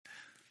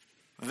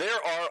There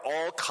are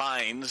all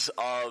kinds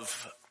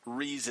of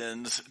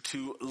reasons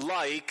to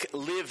like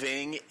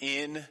living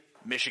in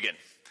Michigan.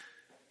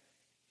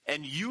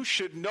 And you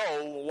should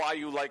know why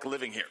you like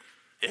living here.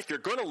 If you're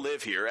going to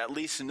live here, at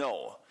least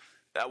know.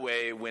 That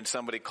way, when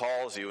somebody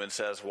calls you and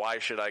says, why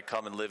should I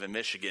come and live in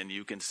Michigan?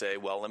 You can say,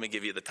 well, let me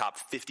give you the top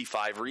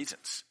 55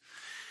 reasons.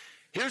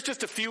 Here's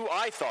just a few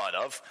I thought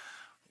of.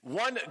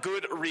 One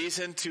good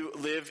reason to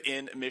live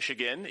in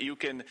Michigan, you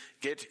can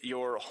get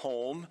your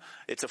home.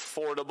 It's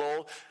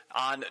affordable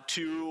on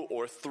 2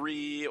 or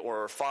 3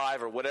 or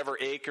 5 or whatever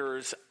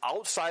acres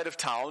outside of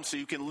town, so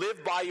you can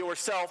live by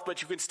yourself,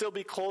 but you can still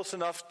be close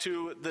enough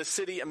to the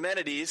city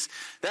amenities.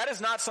 That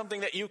is not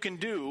something that you can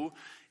do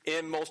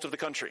in most of the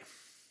country.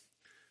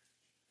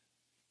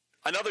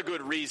 Another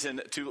good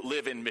reason to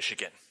live in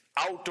Michigan,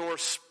 outdoor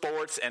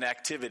sports and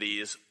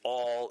activities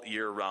all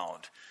year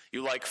round.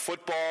 You like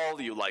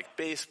football, you like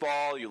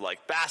baseball, you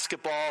like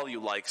basketball, you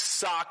like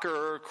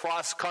soccer,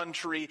 cross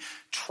country,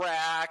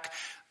 track,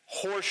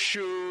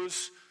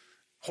 horseshoes,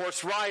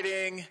 horse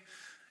riding,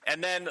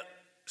 and then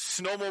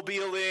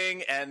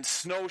snowmobiling and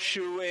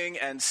snowshoeing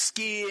and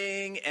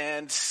skiing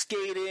and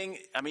skating.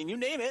 I mean, you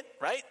name it,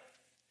 right?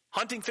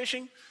 Hunting,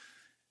 fishing.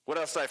 What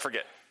else did I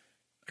forget?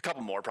 A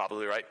couple more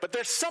probably, right? But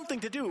there's something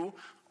to do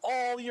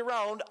all year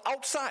round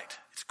outside.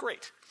 It's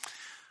great.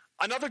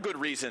 Another good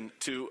reason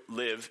to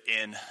live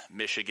in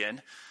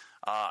Michigan,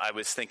 I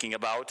was thinking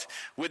about,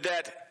 with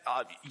that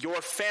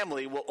your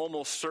family will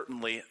almost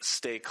certainly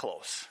stay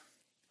close.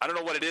 I don't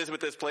know what it is with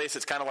this place.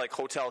 It's kind of like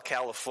Hotel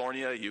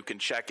California. You can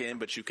check in,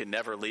 but you can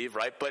never leave,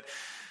 right? But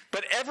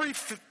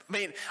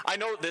I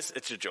know this,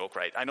 it's a joke,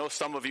 right? I know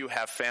some of you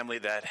have family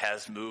that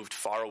has moved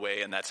far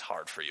away, and that's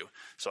hard for you.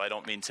 So I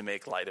don't mean to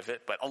make light of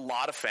it, but a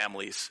lot of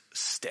families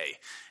stay,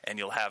 and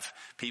you'll have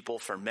people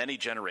for many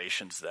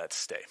generations that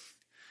stay.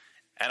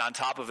 And on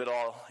top of it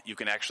all, you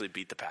can actually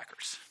beat the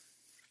Packers.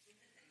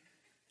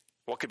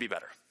 What could be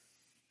better?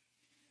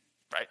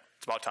 Right?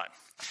 It's about time.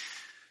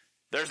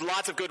 There's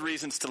lots of good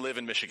reasons to live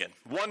in Michigan.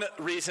 One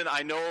reason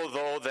I know,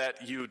 though,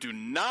 that you do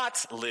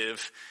not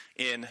live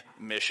in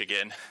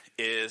Michigan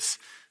is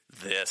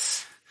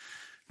this.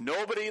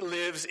 Nobody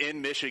lives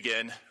in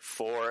Michigan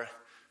for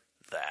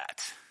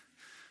that.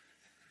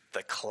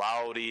 The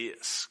cloudy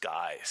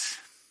skies.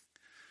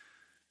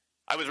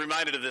 I was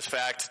reminded of this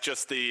fact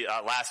just the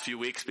last few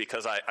weeks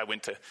because I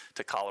went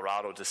to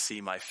Colorado to see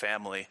my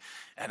family.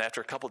 And after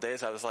a couple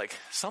days, I was like,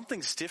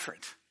 something's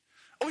different.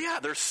 Oh yeah,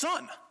 there's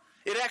sun.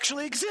 It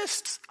actually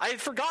exists. I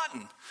had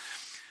forgotten.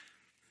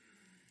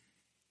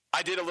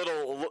 I did a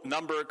little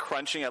number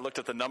crunching. I looked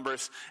at the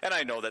numbers, and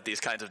I know that these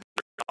kinds of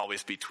numbers can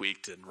always be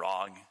tweaked and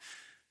wrong.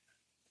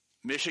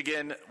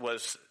 Michigan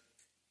was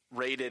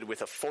rated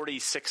with a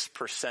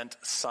 46%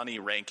 sunny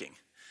ranking.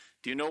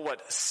 Do you know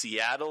what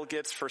Seattle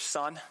gets for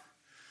sun?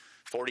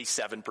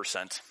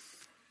 47%.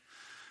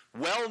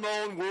 Well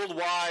known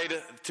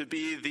worldwide to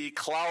be the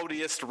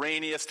cloudiest,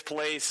 rainiest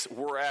place.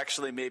 We're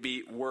actually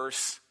maybe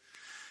worse.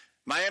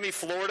 Miami,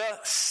 Florida,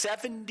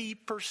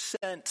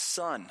 70%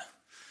 sun.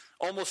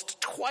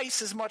 Almost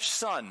twice as much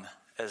sun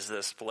as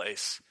this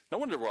place. No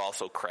wonder we're all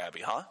so crabby,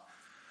 huh?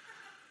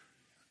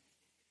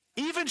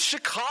 Even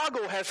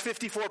Chicago has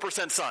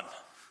 54% sun.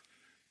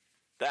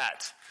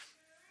 That's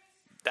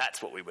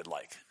what we would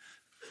like.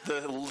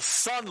 The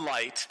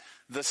sunlight,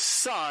 the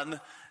sun,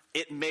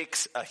 it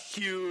makes a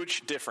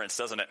huge difference,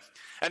 doesn't it?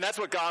 And that's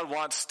what God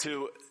wants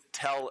to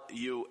tell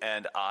you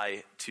and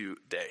I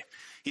today.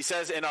 He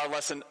says in our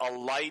lesson, a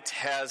light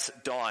has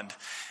dawned.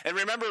 And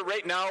remember,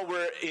 right now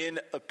we're in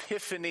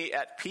Epiphany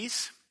at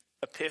Peace.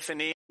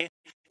 Epiphany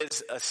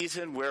is a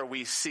season where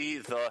we see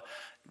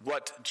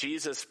what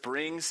Jesus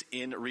brings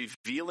in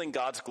revealing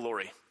God's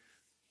glory.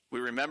 We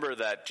remember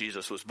that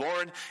Jesus was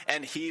born,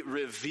 and he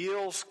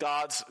reveals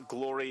God's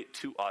glory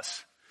to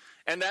us.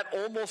 And that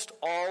almost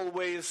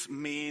always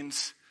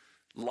means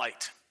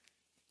light.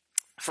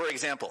 For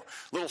example,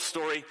 little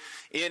story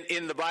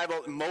in the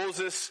Bible,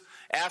 Moses,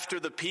 after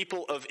the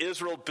people of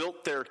Israel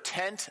built their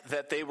tent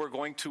that they were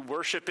going to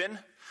worship in,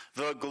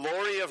 the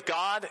glory of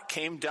God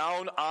came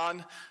down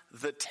on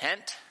the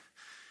tent.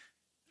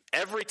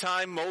 Every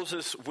time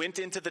Moses went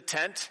into the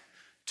tent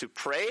to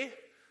pray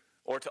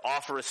or to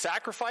offer a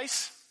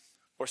sacrifice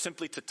or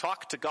simply to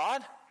talk to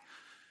God,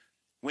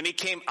 when he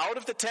came out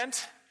of the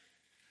tent,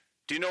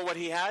 do you know what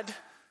he had?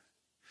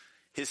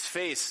 His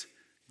face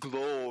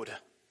glowed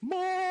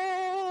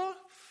more.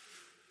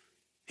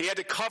 He had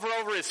to cover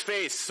over his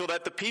face so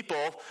that the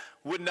people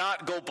would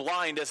not go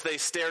blind as they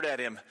stared at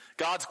him.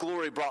 God's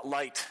glory brought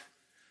light.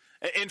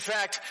 In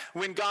fact,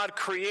 when God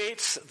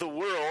creates the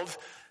world,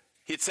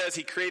 it says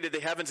he created the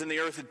heavens and the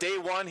earth. Day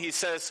one, he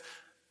says,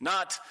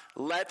 not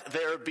let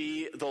there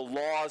be the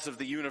laws of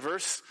the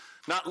universe,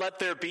 not let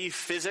there be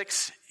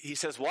physics. He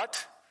says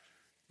what?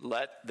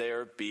 Let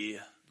there be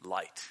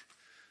light.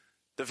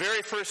 The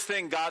very first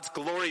thing God's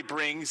glory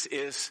brings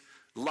is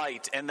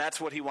light, and that's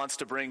what he wants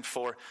to bring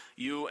for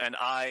you and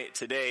I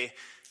today.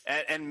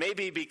 And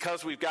maybe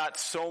because we've got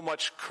so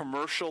much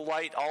commercial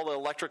light, all the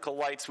electrical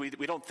lights, we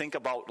don't think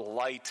about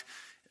light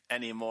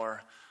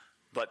anymore.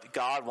 But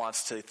God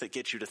wants to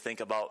get you to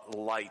think about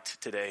light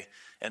today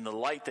and the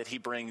light that he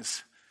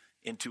brings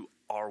into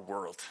our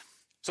world.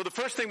 So the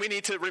first thing we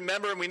need to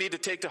remember and we need to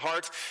take to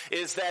heart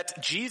is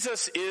that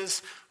Jesus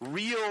is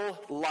real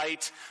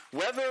light,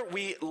 whether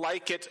we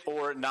like it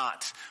or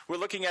not. We're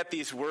looking at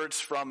these words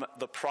from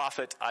the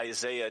prophet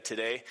Isaiah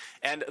today.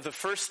 And the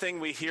first thing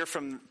we hear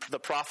from the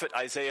prophet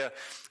Isaiah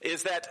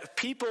is that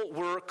people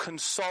were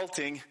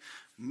consulting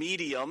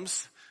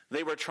mediums.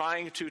 They were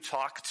trying to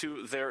talk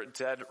to their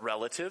dead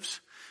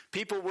relatives.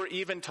 People were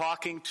even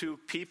talking to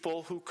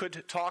people who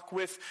could talk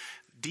with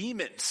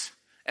demons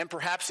and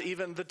perhaps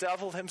even the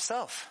devil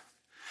himself.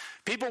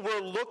 People were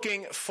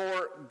looking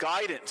for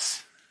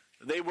guidance.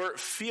 They were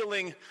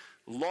feeling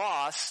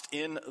lost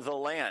in the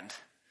land.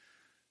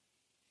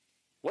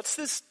 What's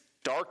this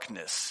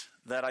darkness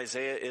that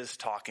Isaiah is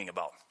talking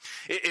about?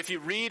 If you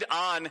read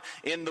on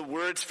in the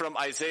words from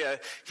Isaiah,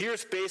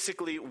 here's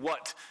basically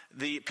what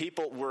the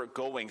people were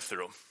going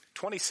through.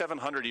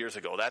 2,700 years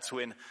ago, that's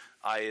when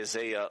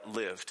Isaiah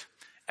lived.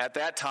 At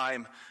that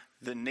time,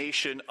 the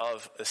nation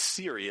of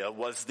Assyria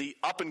was the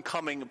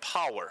up-and-coming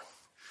power.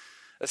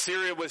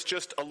 Assyria was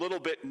just a little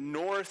bit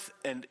north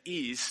and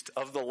east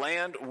of the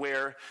land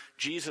where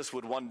Jesus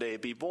would one day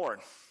be born.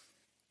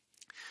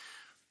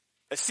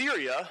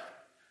 Assyria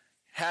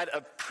had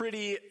a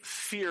pretty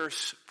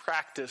fierce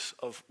practice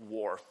of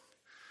war.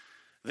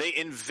 They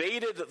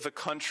invaded the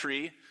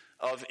country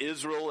of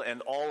Israel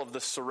and all of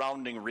the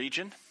surrounding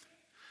region.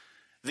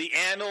 The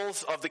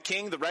annals of the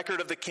king, the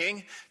record of the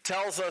king,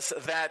 tells us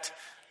that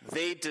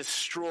they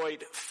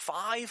destroyed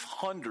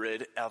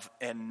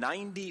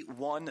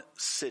 591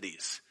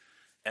 cities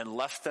and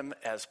left them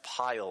as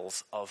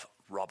piles of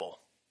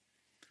rubble.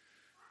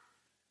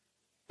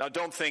 Now,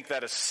 don't think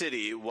that a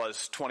city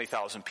was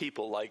 20,000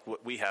 people like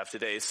what we have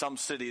today. Some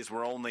cities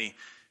were only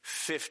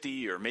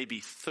 50 or maybe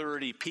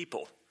 30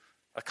 people,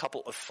 a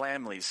couple of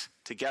families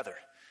together.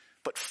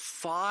 But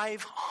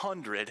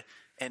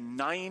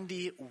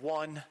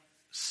 591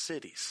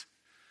 cities.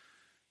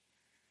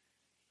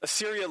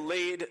 Assyria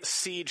laid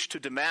siege to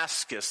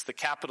Damascus, the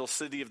capital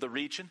city of the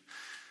region.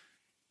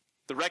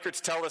 The records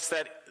tell us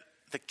that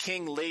the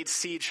king laid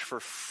siege for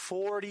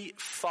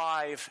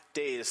 45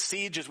 days.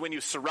 Siege is when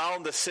you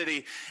surround the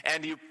city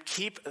and you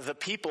keep the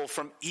people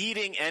from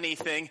eating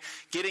anything,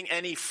 getting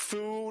any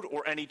food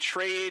or any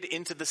trade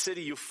into the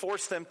city. You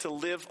force them to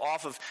live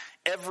off of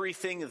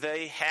everything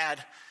they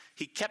had.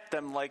 He kept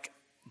them like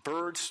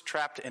birds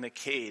trapped in a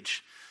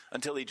cage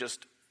until he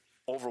just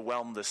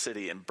overwhelmed the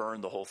city and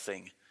burned the whole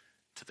thing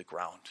to the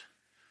ground.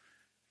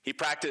 He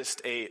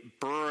practiced a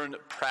burn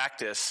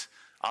practice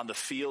on the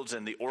fields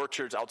and the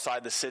orchards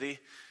outside the city.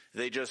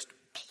 They just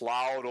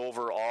plowed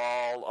over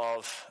all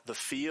of the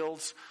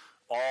fields,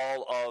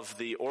 all of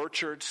the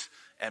orchards,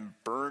 and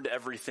burned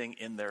everything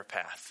in their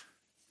path.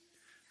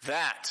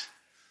 That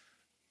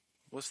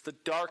was the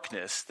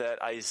darkness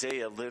that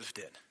Isaiah lived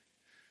in.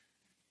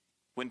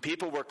 When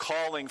people were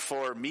calling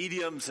for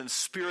mediums and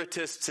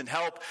spiritists and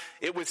help,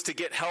 it was to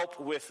get help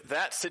with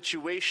that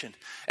situation.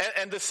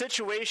 And the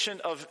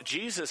situation of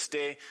Jesus'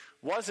 day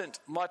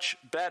wasn't much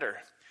better.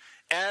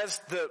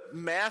 As the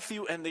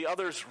Matthew and the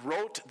others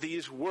wrote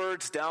these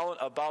words down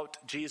about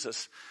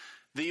Jesus,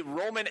 the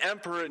Roman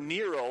Emperor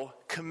Nero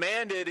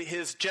commanded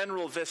his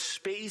general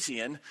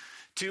Vespasian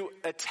to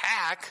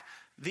attack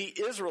the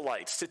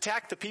Israelites, to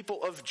attack the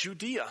people of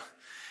Judea.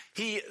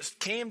 He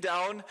came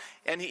down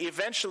and he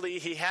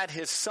had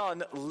his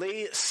son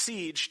lay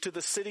siege to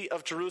the city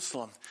of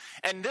Jerusalem.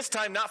 And this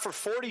time not for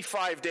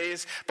 45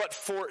 days, but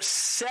for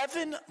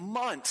 7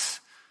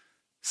 months.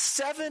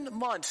 7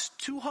 months,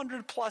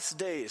 200 plus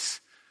days,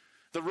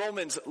 the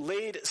Romans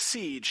laid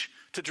siege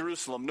to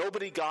Jerusalem.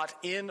 Nobody got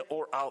in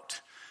or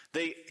out.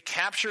 They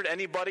captured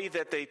anybody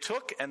that they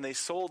took and they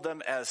sold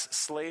them as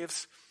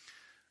slaves.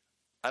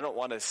 I don't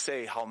want to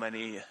say how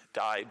many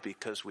died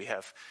because we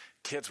have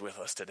kids with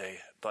us today,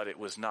 but it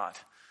was not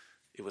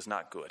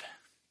good.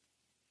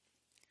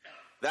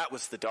 That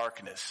was the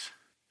darkness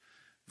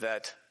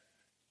that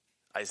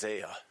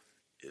Isaiah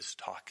is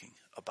talking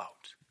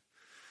about.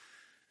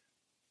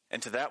 And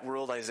to that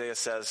world, Isaiah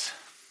says,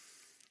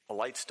 a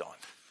light's dawned.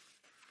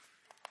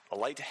 A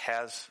light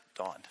has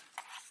dawned.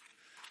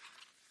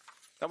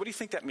 Now, what do you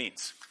think that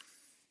means?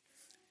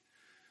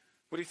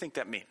 What do you think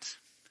that means?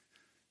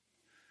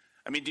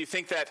 I mean, do you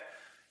think that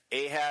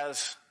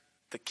Ahaz,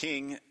 the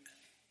king,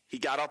 he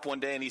got up one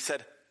day and he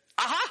said,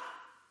 aha,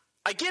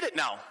 I get it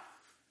now.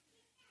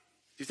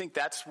 Do you think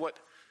that's what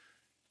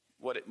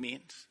it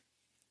means?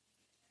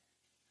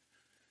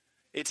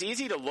 It's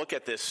easy to look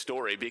at this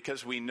story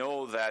because we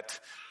know that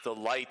the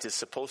light is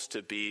supposed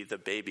to be the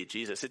baby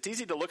Jesus. It's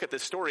easy to look at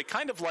this story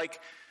kind of like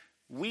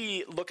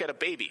we look at a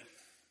baby.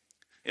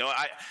 You know,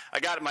 I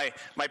got my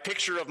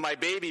picture of my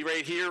baby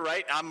right here,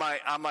 right, on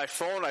my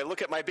phone. I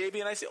look at my baby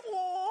and I say,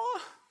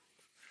 oh,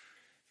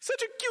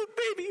 such a cute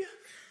baby.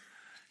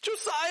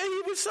 Josiah,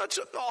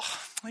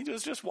 he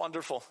was just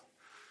wonderful.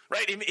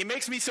 Right? He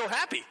makes me so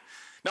happy.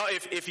 Now,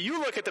 if you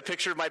look at the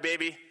picture of my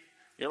baby,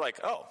 you're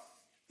like, oh,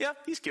 yeah,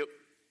 he's cute.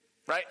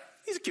 Right?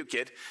 He's a cute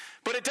kid.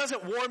 But it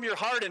doesn't warm your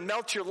heart and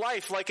melt your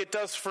life like it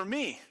does for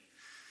me.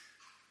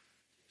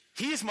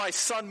 He's my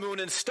sun, moon,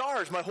 and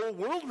stars. My whole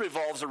world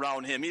revolves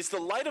around him. He's the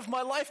light of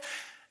my life.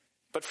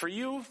 But for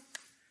you,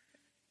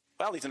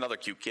 well, he's another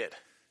cute kid.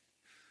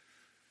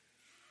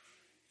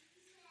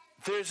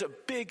 There's a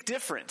big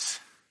difference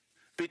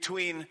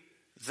between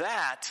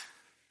that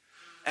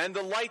and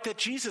the light that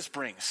Jesus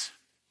brings.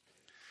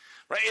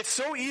 Right? It's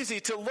so easy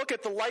to look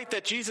at the light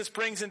that Jesus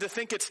brings and to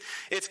think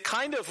it's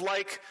kind of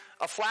like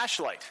a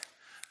flashlight.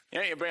 You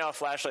know, you bring out a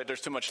flashlight,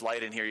 there's too much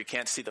light in here, you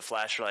can't see the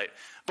flashlight.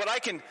 But I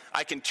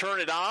can turn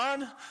it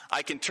on,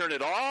 I can turn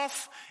it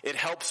off. It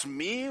helps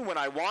me when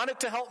I want it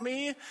to help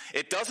me.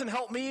 It doesn't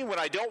help me when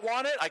I don't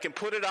want it. I can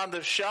put it on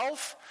the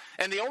shelf.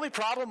 And the only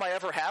problem I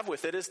ever have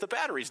with it is the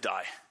batteries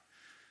die.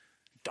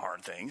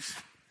 Darn things.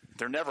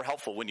 They're never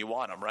helpful when you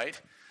want them,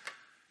 right?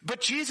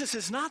 But Jesus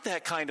is not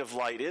that kind of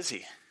light, is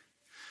he?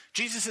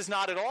 Jesus is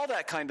not at all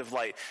that kind of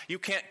light. You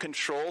can't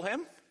control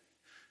him.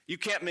 You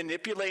can't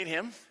manipulate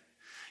him.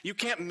 You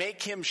can't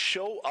make him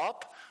show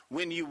up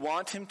when you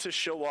want him to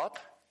show up.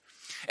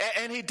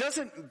 And he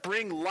doesn't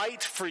bring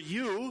light for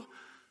you,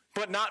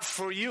 but not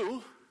for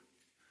you.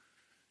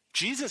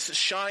 Jesus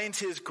shines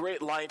his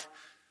great light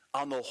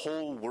on the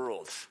whole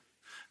world.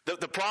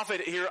 The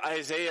prophet here,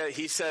 Isaiah,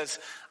 he says,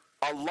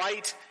 a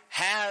light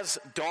has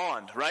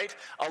dawned, right?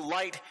 A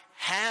light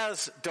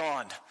has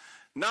dawned.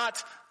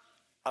 Not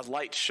a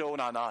light shone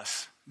on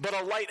us, but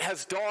a light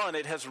has dawned.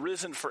 It has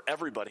risen for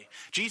everybody.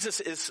 Jesus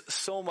is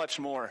so much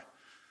more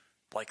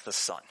like the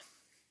sun.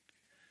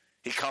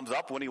 He comes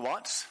up when he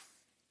wants.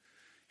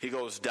 He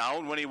goes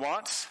down when he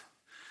wants.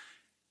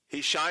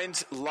 He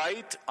shines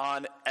light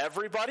on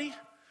everybody,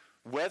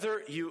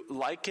 whether you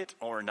like it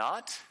or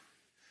not.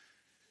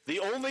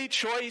 The only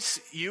choice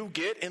you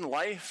get in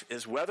life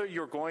is whether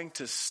you're going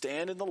to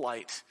stand in the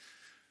light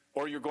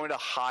or you're going to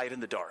hide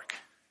in the dark.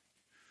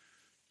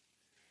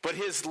 But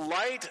his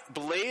light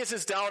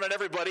blazes down on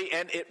everybody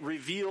and it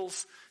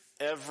reveals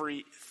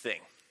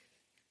everything.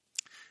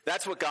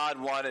 That's what God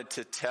wanted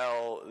to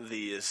tell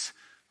these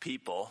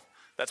people.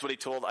 That's what he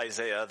told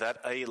Isaiah, that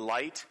a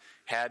light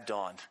had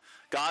dawned.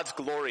 God's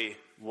glory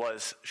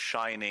was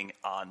shining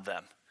on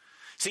them.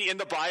 See, in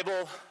the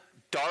Bible,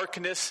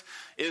 darkness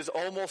is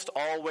almost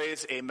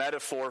always a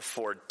metaphor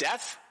for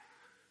death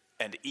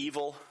and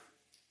evil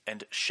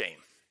and shame.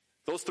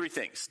 Those three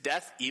things,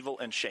 death, evil,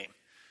 and shame.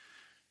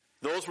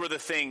 Those were the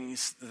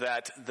things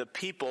that the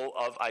people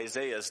of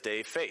Isaiah's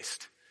day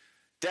faced.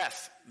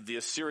 Death, the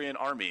Assyrian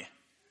army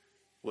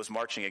was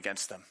marching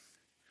against them.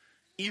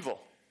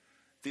 Evil,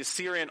 the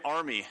Assyrian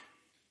army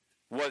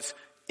was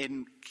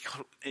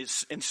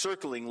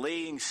encircling,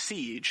 laying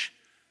siege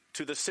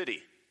to the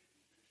city.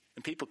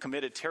 And people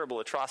committed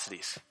terrible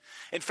atrocities.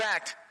 In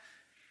fact,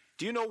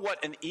 do you know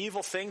what an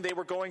evil thing they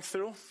were going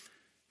through?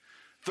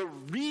 The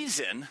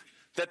reason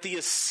that the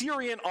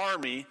Assyrian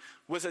army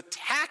was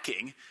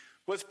attacking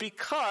was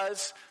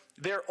because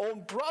their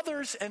own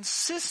brothers and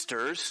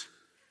sisters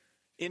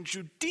in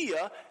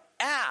Judea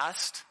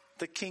asked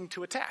the king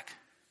to attack.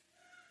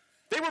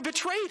 They were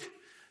betrayed.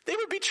 They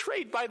were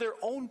betrayed by their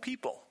own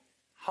people.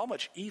 How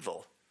much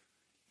evil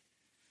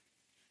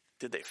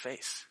did they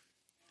face?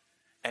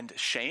 And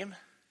shame?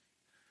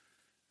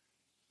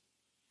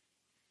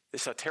 They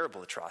saw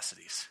terrible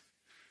atrocities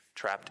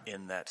trapped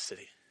in that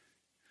city.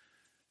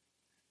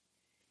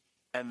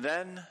 And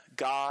then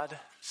God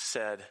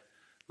said,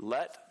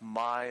 "Let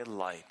my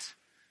light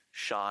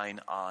shine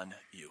on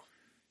you."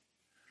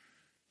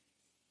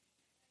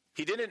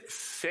 He didn't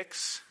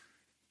fix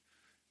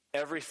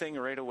everything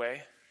right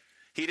away.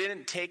 He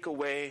didn't take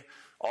away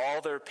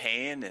all their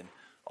pain and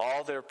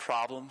all their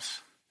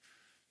problems.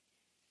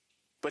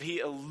 But he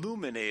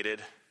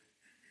illuminated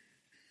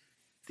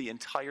the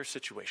entire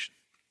situation.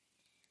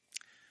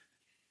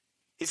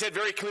 He said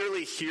very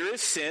clearly, here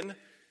is sin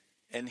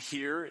and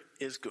here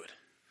is good.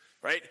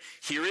 Right?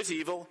 Here is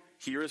evil,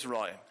 here is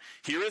wrong.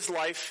 Here is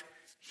life,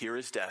 here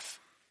is death.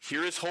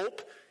 Here is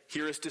hope,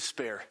 here is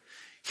despair.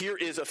 Here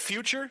is a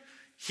future,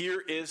 here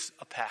is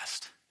a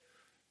past.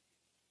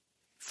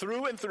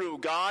 Through and through,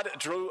 God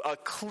drew a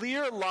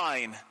clear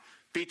line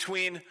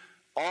between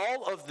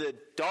all of the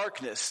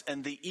darkness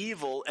and the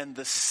evil and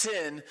the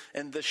sin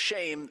and the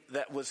shame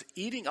that was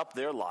eating up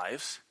their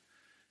lives,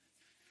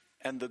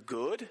 and the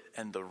good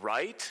and the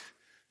right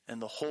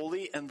and the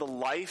holy and the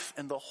life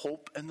and the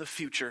hope and the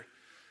future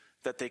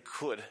that they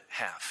could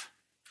have.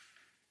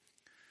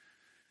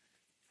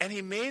 And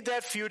he made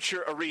that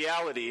future a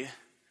reality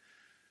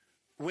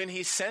when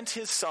he sent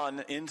his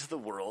son into the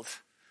world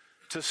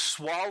to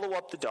swallow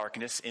up the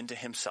darkness into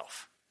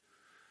himself.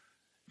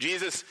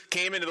 Jesus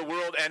came into the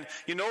world, and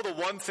you know the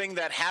one thing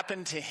that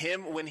happened to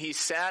him when he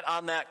sat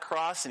on that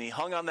cross and he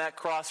hung on that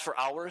cross for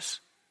hours?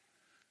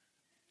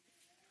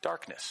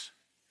 Darkness.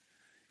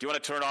 Do you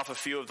want to turn off a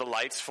few of the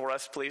lights for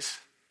us, please?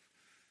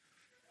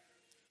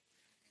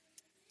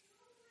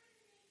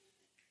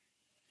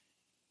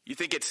 You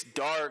think it's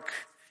dark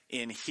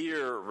in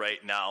here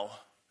right now.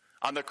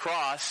 On the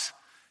cross,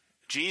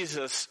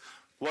 Jesus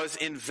was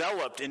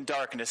enveloped in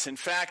darkness. In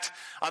fact,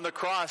 on the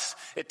cross,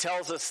 it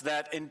tells us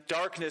that in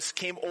darkness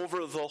came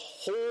over the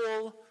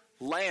whole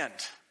land.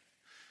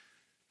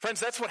 Friends,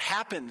 that's what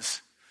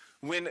happens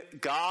when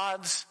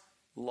God's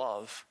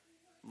love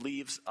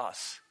leaves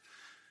us.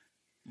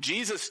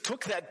 Jesus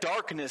took that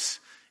darkness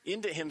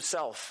into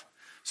himself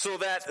so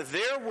that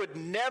there would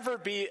never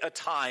be a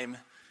time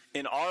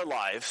in our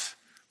lives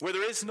where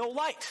there is no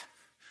light.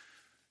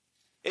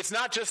 It's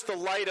not just the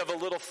light of a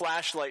little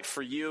flashlight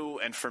for you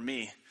and for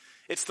me.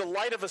 It's the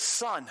light of a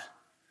sun,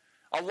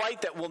 a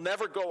light that will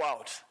never go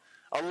out,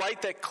 a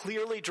light that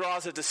clearly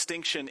draws a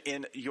distinction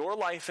in your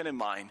life and in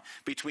mine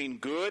between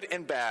good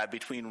and bad,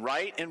 between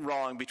right and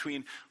wrong,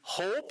 between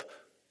hope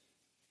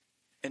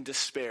and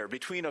despair,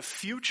 between a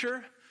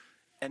future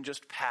and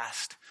just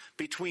past,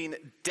 between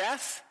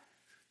death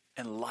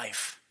and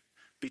life,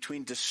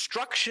 between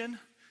destruction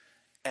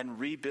and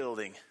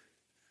rebuilding,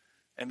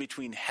 and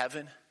between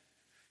heaven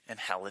and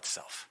hell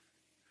itself.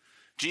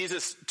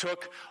 Jesus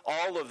took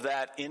all of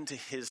that into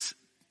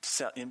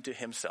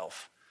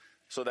himself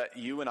so that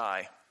you and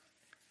I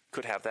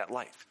could have that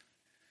light.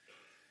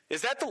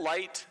 Is that the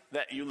light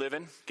that you live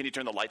in? Can you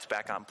turn the lights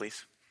back on,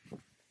 please?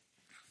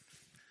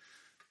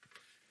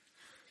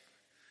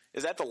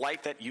 Is that the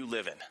light that you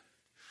live in?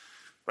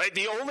 Right?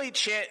 The only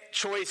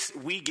choice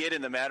we get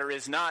in the matter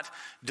is not,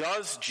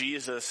 does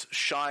Jesus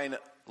shine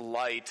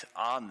light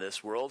on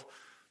this world,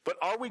 but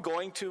are we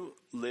going to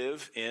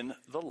live in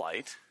the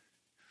light?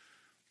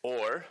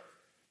 Or,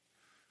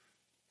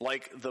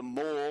 like the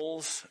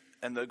moles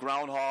and the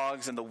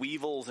groundhogs and the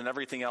weevils and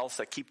everything else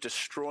that keep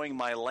destroying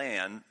my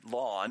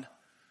lawn,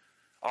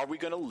 are we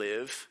going to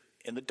live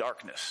in the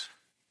darkness?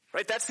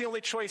 Right? That's the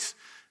only choice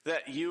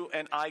that you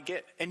and I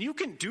get. And you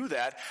can do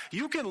that.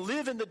 You can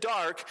live in the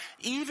dark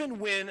even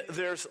when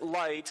there's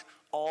light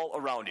all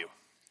around you.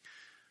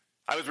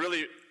 I was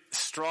really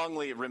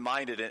strongly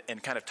reminded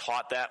and kind of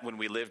taught that when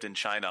we lived in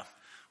China.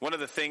 One of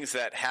the things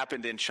that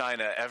happened in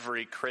China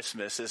every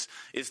Christmas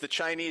is the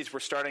Chinese were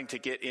starting to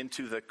get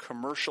into the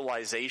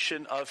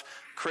commercialization of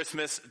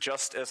Christmas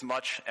just as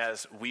much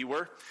as we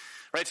were.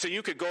 Right, so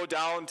you could go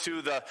down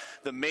to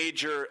the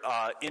major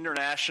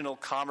international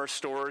commerce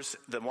stores,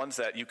 the ones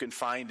that you can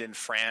find in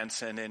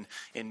France and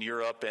in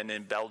Europe and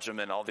in Belgium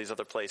and all these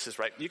other places,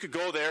 right? You could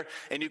go there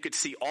and you could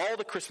see all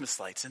the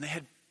Christmas lights, and they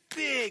had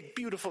big,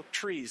 beautiful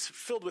trees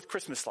filled with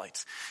Christmas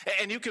lights.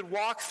 And you could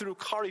walk through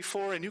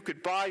Carrefour and you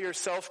could buy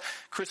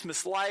yourself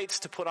Christmas lights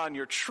to put on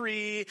your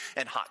tree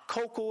and hot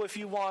cocoa if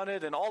you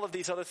wanted and all of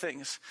these other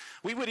things.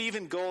 We would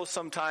even go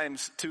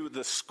sometimes to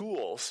the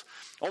schools.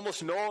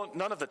 Almost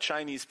none of the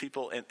Chinese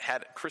people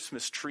had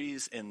Christmas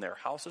trees in their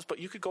houses, but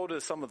you could go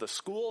to some of the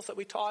schools that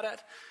we taught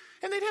at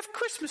and they'd have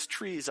Christmas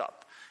trees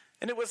up.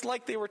 And it was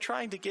like they were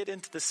trying to get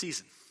into the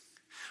season.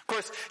 Of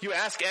course, you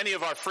ask any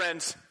of our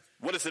friends,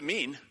 what does it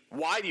mean?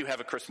 Why do you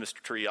have a Christmas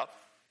tree up?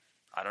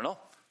 I don't know.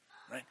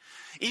 Right?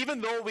 Even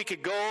though we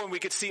could go and we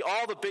could see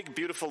all the big,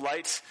 beautiful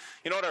lights,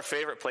 you know what our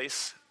favorite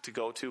place to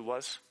go to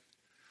was?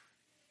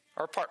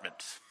 Our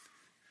apartments.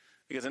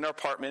 Because in our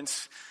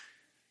apartments,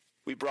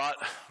 we brought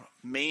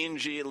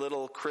mangy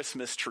little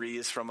Christmas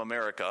trees from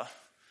America.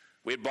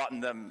 We had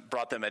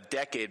brought them a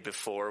decade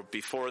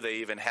before they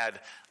even had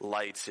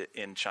lights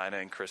in China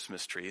and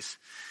Christmas trees.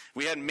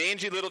 We had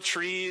mangy little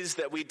trees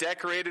that we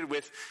decorated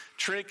with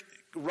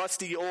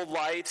rusty old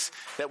lights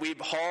that we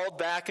hauled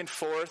back and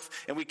forth,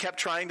 and we kept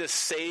trying to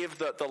save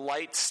the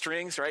light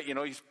strings, right? You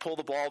know, you pull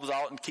the bulbs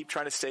out and keep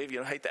trying to save. You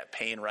don't hate that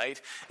pain, right?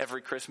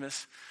 Every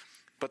Christmas.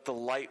 But the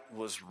light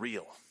was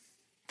real.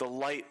 The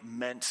light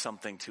meant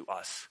something to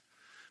us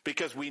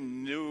because we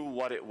knew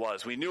what it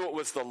was. We knew it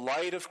was the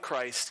light of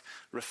Christ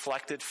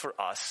reflected for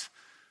us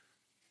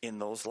in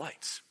those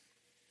lights.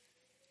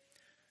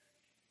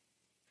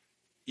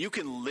 You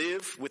can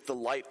live with the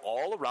light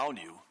all around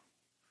you,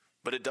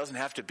 but it doesn't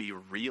have to be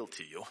real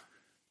to you.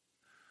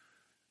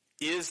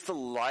 Is the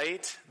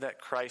light that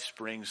Christ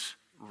brings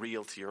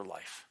real to your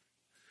life?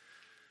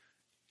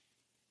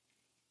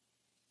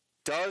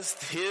 Does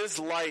his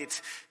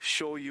light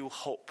show you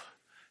hope?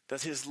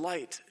 Does his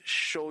light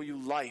show you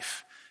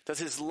life? Does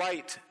his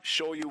light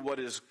show you what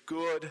is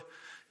good?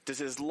 Does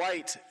his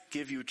light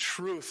give you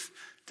truth?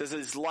 Does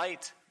his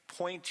light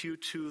point you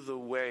to the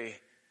way?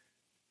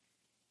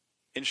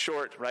 In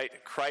short, right,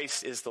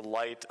 Christ is the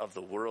light of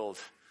the world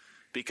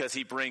because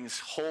he brings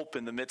hope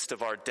in the midst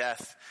of our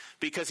death,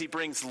 because he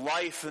brings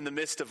life in the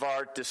midst of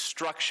our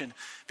destruction,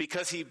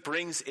 because he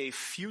brings a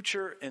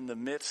future in the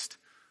midst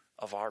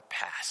of our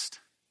past.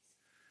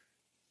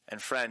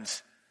 And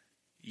friends,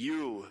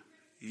 you,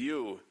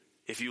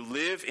 if you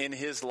live in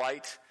his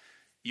light,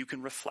 you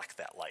can reflect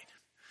that light.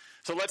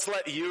 So let's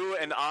let you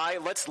and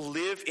let's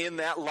live in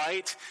that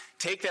light,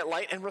 take that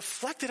light and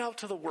reflect it out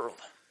to the world.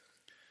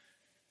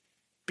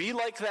 Be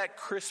like that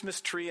Christmas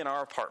tree in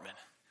our apartment.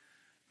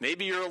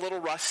 Maybe you're a little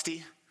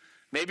rusty.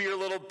 Maybe you're a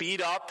little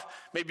beat up.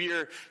 Maybe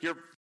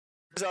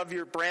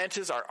your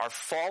branches are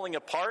falling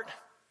apart.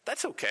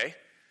 That's okay.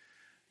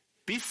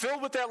 Be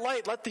filled with that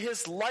light. Let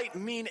his light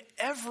mean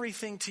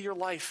everything to your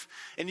life.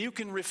 And you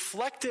can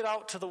reflect it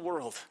out to the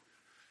world.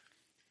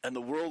 and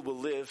the world will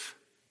live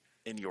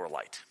in your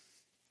light.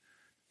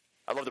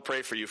 I'd love to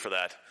pray for you for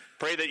that.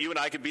 Pray that you and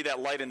I could be that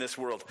light in this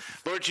world.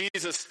 Lord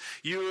Jesus,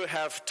 you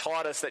have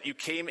taught us that you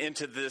came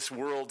into this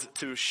world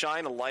to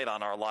shine a light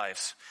on our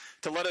lives,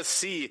 to let us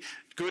see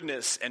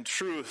goodness and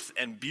truth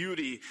and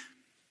beauty,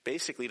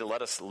 basically to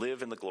let us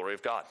live in the glory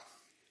of God.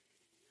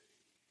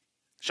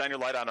 Shine your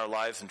light on our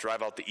lives and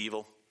drive out the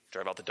evil,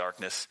 drive out the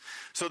darkness,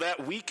 so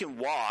that we can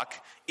walk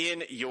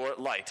in your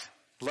light.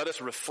 Let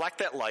us reflect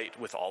that light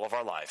with all of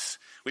our lives.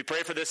 We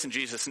pray for this in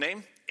Jesus'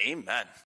 name. Amen.